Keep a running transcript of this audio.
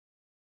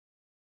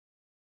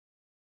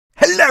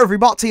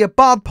everybody, a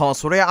bad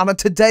password here, and in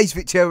today's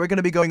video we're going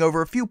to be going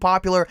over a few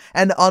popular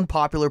and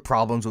unpopular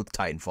problems with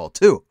Titanfall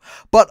 2.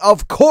 But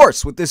of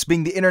course, with this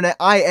being the internet,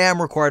 I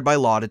am required by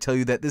law to tell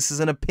you that this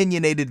is an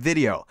opinionated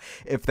video,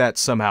 if that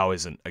somehow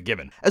isn't a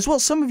given. As well,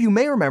 some of you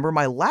may remember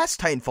my last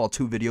Titanfall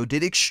 2 video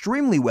did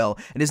extremely well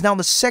and is now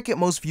the second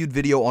most viewed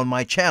video on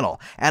my channel,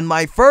 and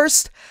my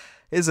first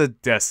is a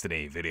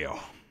Destiny video.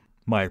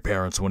 My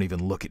parents won't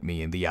even look at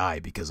me in the eye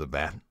because of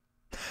that.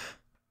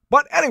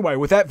 But anyway,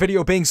 with that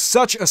video being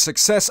such a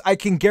success, I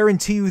can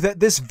guarantee you that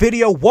this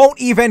video won't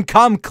even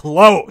come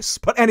close.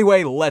 But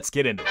anyway, let's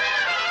get into it.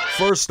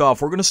 First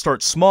off, we're going to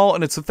start small,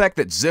 and it's the fact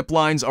that zip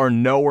lines are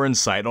nowhere in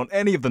sight on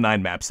any of the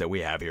 9 maps that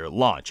we have here at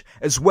launch.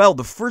 As well,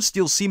 the first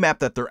DLC map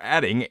that they're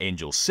adding,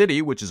 Angel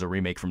City, which is a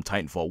remake from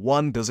Titanfall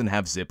 1, doesn't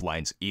have zip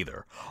lines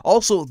either.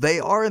 Also,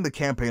 they are in the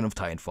campaign of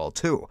Titanfall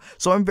 2,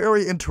 so I'm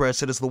very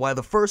interested as to why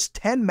the first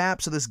 10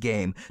 maps of this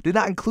game did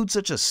not include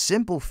such a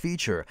simple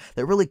feature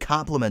that really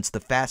complements the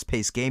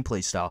fast-paced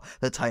gameplay style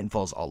that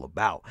Titanfall's all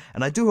about,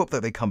 and I do hope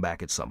that they come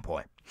back at some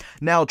point.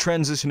 Now,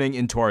 transitioning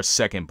into our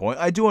second point,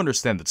 I do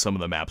understand that some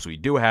of the maps we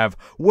do have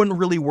wouldn't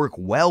really work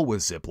well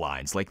with zip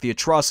lines, like the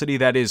atrocity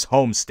that is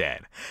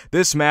Homestead.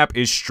 This map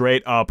is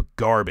straight up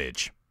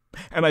garbage.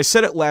 And I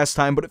said it last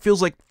time, but it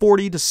feels like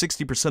 40 to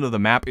 60% of the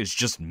map is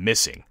just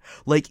missing.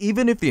 Like,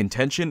 even if the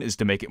intention is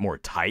to make it more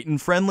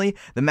Titan-friendly,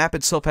 the map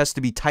itself has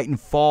to be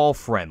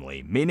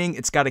Titanfall-friendly, meaning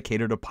it's got to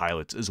cater to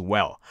pilots as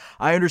well.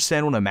 I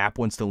understand when a map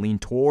wants to lean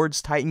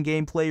towards Titan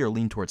gameplay or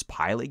lean towards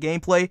pilot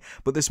gameplay,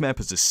 but this map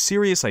is a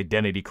serious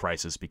identity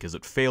crisis because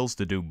it fails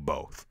to do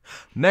both.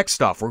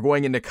 Next off, we're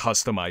going into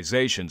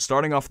customization,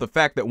 starting off the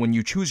fact that when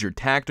you choose your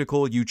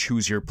tactical, you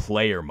choose your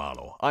player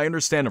model. I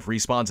understand if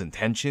Respawn's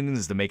intention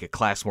is to make a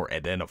class more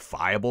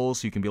identifiable,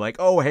 so you can be like,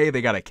 oh hey,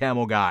 they got a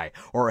camo guy,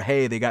 or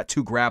hey, they got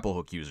 2 grapple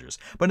hook users.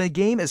 But in a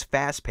game as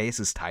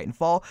fast-paced as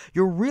Titanfall,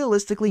 you're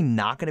realistically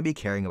not going to be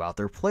caring about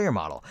their player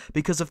model,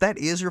 because if that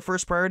is your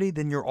first priority,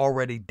 then you're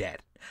already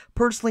dead.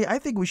 Personally, I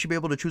think we should be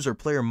able to choose our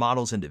player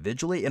models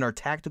individually and our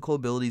tactical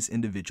abilities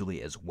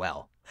individually as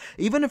well.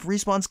 Even if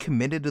Respawn's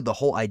committed to the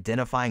whole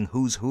identifying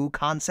who's who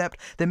concept,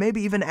 then maybe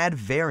even add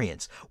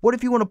variants. What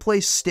if you want to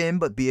play Stim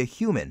but be a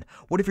human?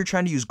 What if you're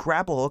trying to use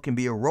grapple hook and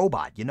be a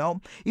robot, you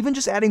know? Even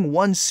just adding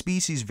one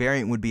species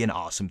variant would be an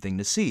awesome thing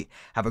to see.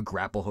 Have a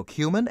grapple hook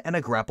human and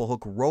a grapple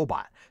hook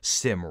robot.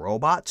 Stim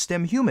robot,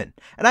 Stim human.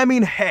 And I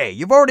mean, hey,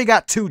 you've already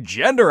got 2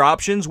 gender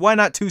options, why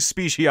not 2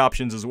 species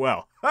options as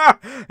well?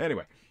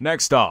 Anyway.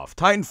 Next off,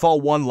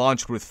 Titanfall 1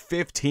 launched with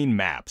 15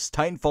 maps,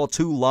 Titanfall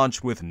 2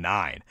 launched with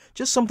 9.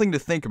 Just something to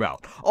think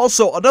about.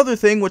 Also, another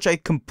thing which I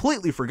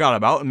completely forgot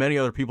about and many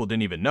other people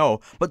didn't even know,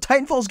 but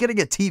Titanfall's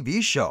getting a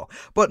TV show.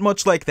 But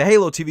much like the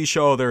Halo TV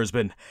show, there has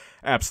been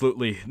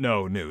absolutely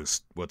no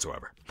news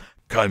whatsoever.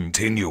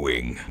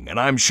 Continuing, and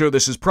I'm sure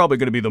this is probably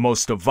going to be the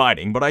most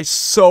dividing, but I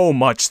so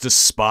much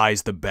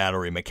despise the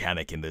battery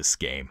mechanic in this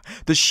game.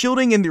 The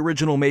shielding in the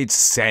original made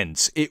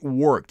sense, it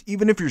worked,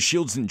 even if your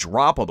shields didn't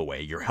drop all the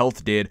way, your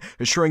health did,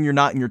 assuring you're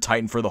not in your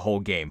Titan for the whole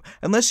game,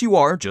 unless you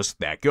are just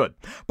that good.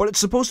 But it's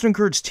supposed to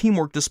encourage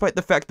teamwork despite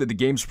the fact that the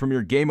game's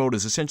premier game mode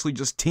is essentially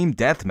just team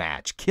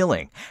deathmatch,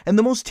 killing, and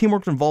the most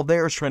teamwork involved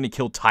there is trying to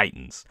kill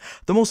Titans.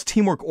 The most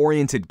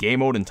teamwork-oriented game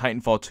mode in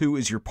Titanfall 2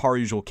 is your par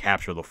usual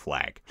capture the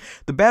flag.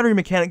 The battery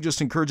mechanic just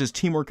encourages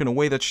teamwork in a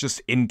way that's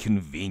just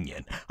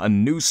inconvenient, a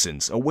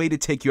nuisance, a way to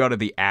take you out of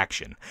the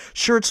action.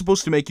 Sure, it's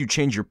supposed to make you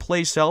change your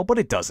playstyle, but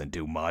it doesn't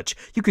do much.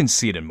 You can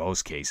see it in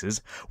most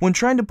cases. When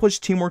trying to push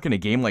teamwork in a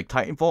game like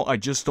Titanfall, I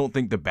just don't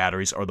think the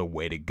batteries are the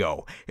way to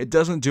go. It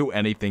doesn't do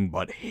anything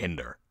but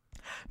hinder.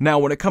 Now,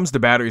 when it comes to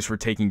batteries for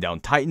taking down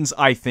Titans,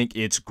 I think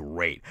it's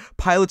great.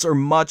 Pilots are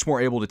much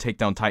more able to take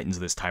down Titans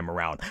this time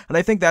around, and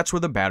I think that's where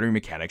the battery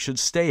mechanic should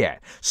stay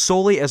at,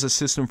 solely as a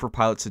system for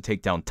pilots to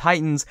take down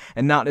Titans,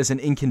 and not as an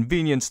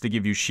inconvenience to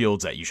give you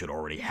shields that you should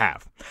already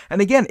have. And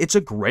again, it's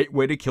a great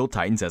way to kill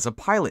Titans as a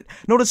pilot.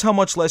 Notice how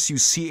much less you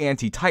see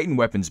anti-Titan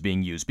weapons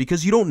being used,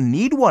 because you don't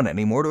need one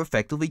anymore to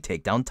effectively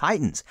take down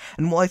Titans.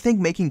 And while I think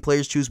making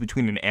players choose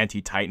between an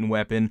anti-Titan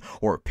weapon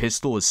or a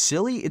pistol is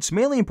silly, it's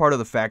mainly in part of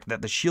the fact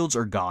that the shields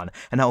are gone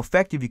and how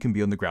effective you can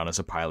be on the ground as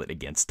a pilot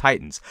against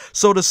Titans.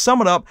 So to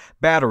sum it up,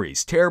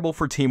 batteries, terrible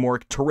for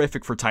teamwork,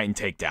 terrific for Titan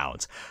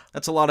takedowns.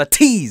 That's a lot of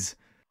T's.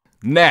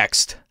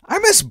 Next, I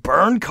miss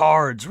burn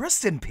cards.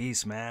 Rest in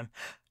peace, man.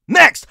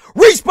 Next,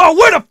 Respawn,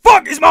 where the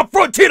fuck is my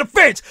frontier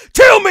defense?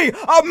 Tell me!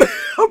 I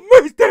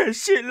missed that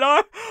shit,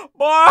 Lord.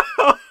 Boy,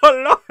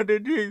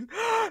 Lord, geez.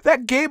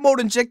 That game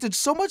mode injected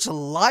so much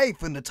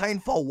life into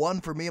Titanfall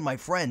 1 for me and my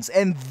friends,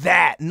 and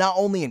that not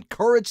only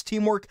encouraged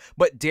teamwork,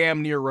 but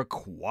damn near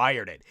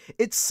required it.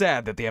 It's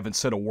sad that they haven't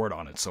said a word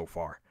on it so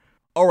far.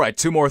 Alright,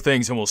 2 more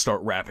things and we'll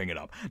start wrapping it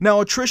up. Now,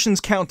 attrition's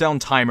countdown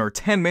timer,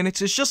 10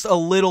 minutes, is just a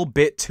little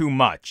bit too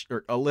much.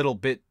 Or a little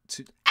bit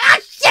too... Ah,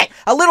 shit!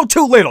 A little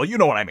too little, you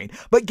know what I mean.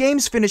 But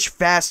games finish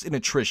fast in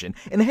attrition.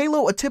 In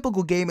Halo, a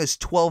typical game is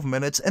 12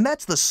 minutes, and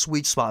that's the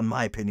sweet spot in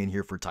my opinion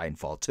here for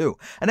Titanfall 2.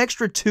 An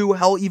extra 2,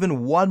 hell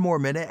even 1 more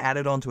minute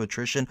added onto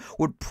attrition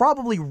would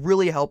probably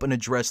really help and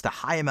address the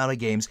high amount of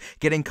games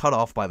getting cut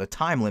off by the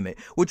time limit,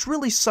 which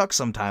really sucks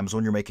sometimes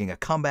when you're making a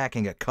comeback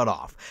and get cut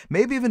off.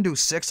 Maybe even do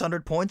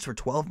 600 points for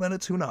 12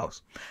 minutes, who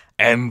knows.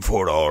 And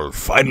for our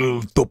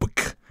final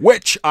topic,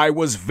 which I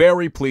was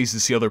very pleased to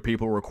see other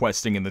people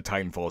requesting in the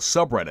Titanfall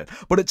subreddit,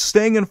 but it's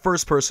staying in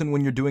first person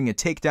when you're doing a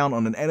takedown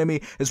on an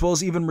enemy, as well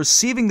as even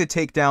receiving the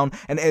takedown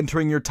and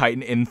entering your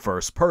Titan in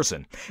first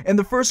person. In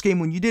the first game,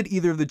 when you did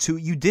either of the two,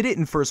 you did it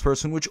in first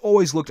person, which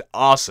always looked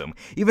awesome.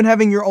 Even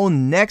having your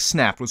own neck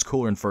snapped was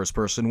cooler in first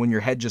person when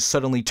your head just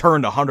suddenly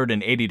turned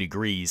 180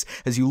 degrees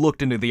as you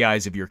looked into the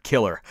eyes of your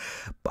killer,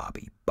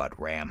 Bobby Butt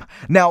Ram.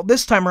 Now,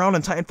 this time around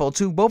in Titanfall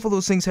 2, both of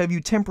those things have you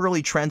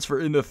temporarily transfer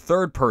into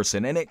third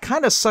person, and it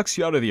kind of sucks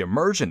you out of the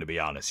immersion, to be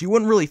honest. You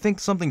wouldn't really think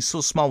something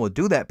so small would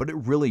do that, but it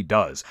really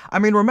does. I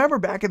mean, remember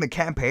back in the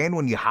campaign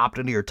when you hopped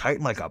into your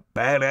Titan like a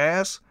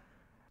badass?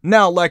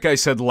 Now, like I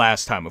said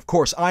last time, of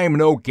course, I am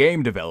no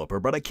game developer,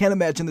 but I can't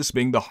imagine this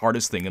being the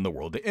hardest thing in the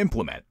world to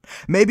implement.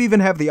 Maybe even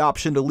have the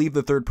option to leave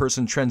the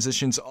third-person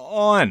transitions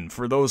on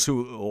for those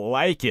who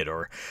like it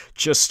or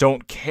just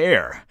don't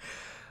care.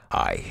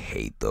 I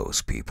hate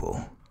those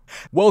people.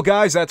 Well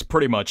guys, that's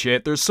pretty much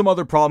it. There's some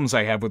other problems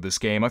I have with this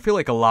game. I feel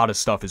like a lot of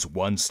stuff is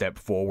 1 step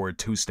forward,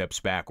 2 steps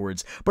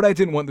backwards, but I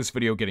didn't want this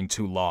video getting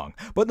too long.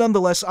 But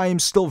nonetheless, I am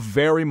still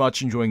very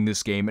much enjoying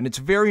this game, and it's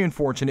very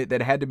unfortunate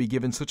that it had to be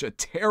given such a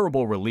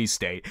terrible release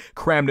date,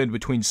 crammed in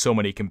between so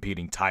many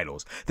competing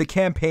titles. The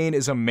campaign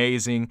is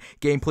amazing,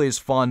 gameplay is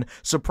fun,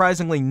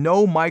 surprisingly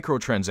no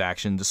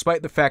microtransaction,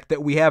 despite the fact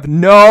that we have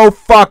no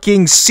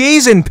fucking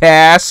season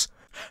pass!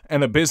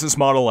 And a business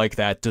model like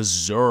that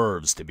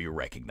deserves to be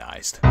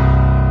recognized.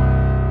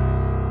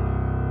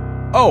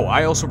 Oh,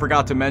 I also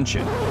forgot to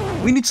mention,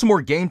 we need some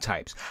more game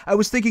types. I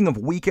was thinking of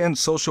weekend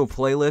social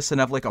playlists and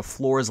have like a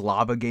Floor's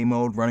Lava game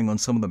mode running on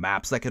some of the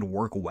maps that could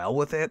work well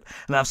with it,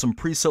 and have some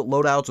preset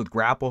loadouts with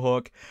grapple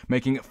hook,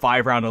 making it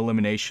 5-round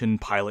elimination,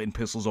 pilot and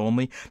pistols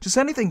only. Just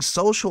anything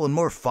social and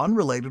more fun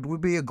related would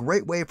be a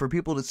great way for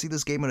people to see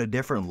this game in a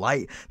different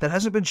light that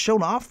hasn't been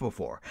shown off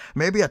before.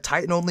 Maybe a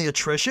Titan-only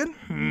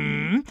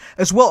attrition?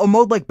 As well, a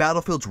mode like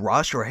Battlefield's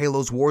Rush or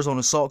Halo's Warzone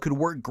Assault could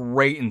work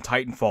great in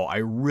Titanfall. I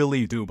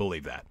really do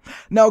believe that.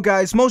 Now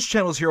guys, most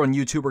channels here on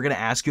YouTube are going to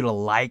ask you to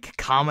like,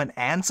 comment,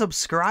 and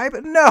subscribe.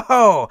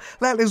 No!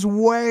 That is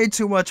way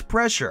too much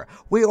pressure.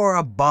 We are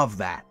above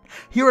that.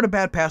 Here at A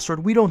Bad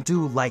Password, we don't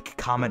do like,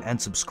 comment,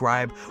 and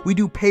subscribe. We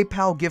do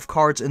PayPal, gift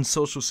cards, and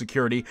social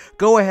security.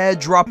 Go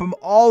ahead, drop them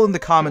all in the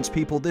comments,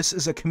 people. This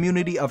is a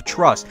community of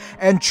trust.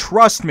 And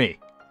trust me,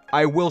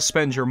 I will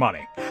spend your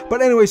money.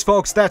 But anyways,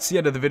 folks, that's the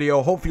end of the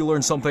video. Hope you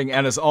learned something,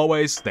 and as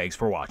always, thanks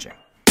for watching.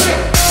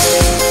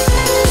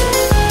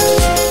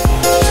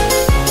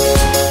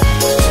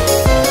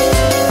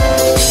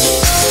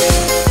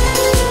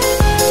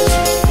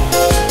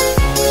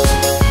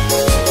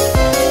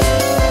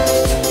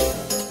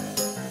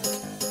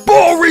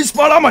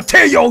 Respawn, I'ma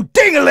tear your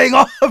ding-a-ling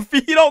off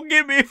If you don't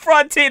give me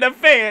frontier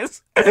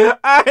affairs.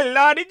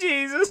 Lordy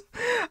Jesus,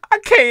 I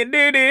can't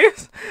do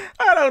this.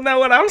 I don't know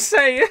what I'm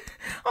saying.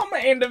 I'm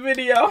gonna end the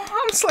video.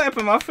 I'm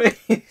slapping my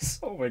face.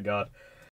 Oh my God.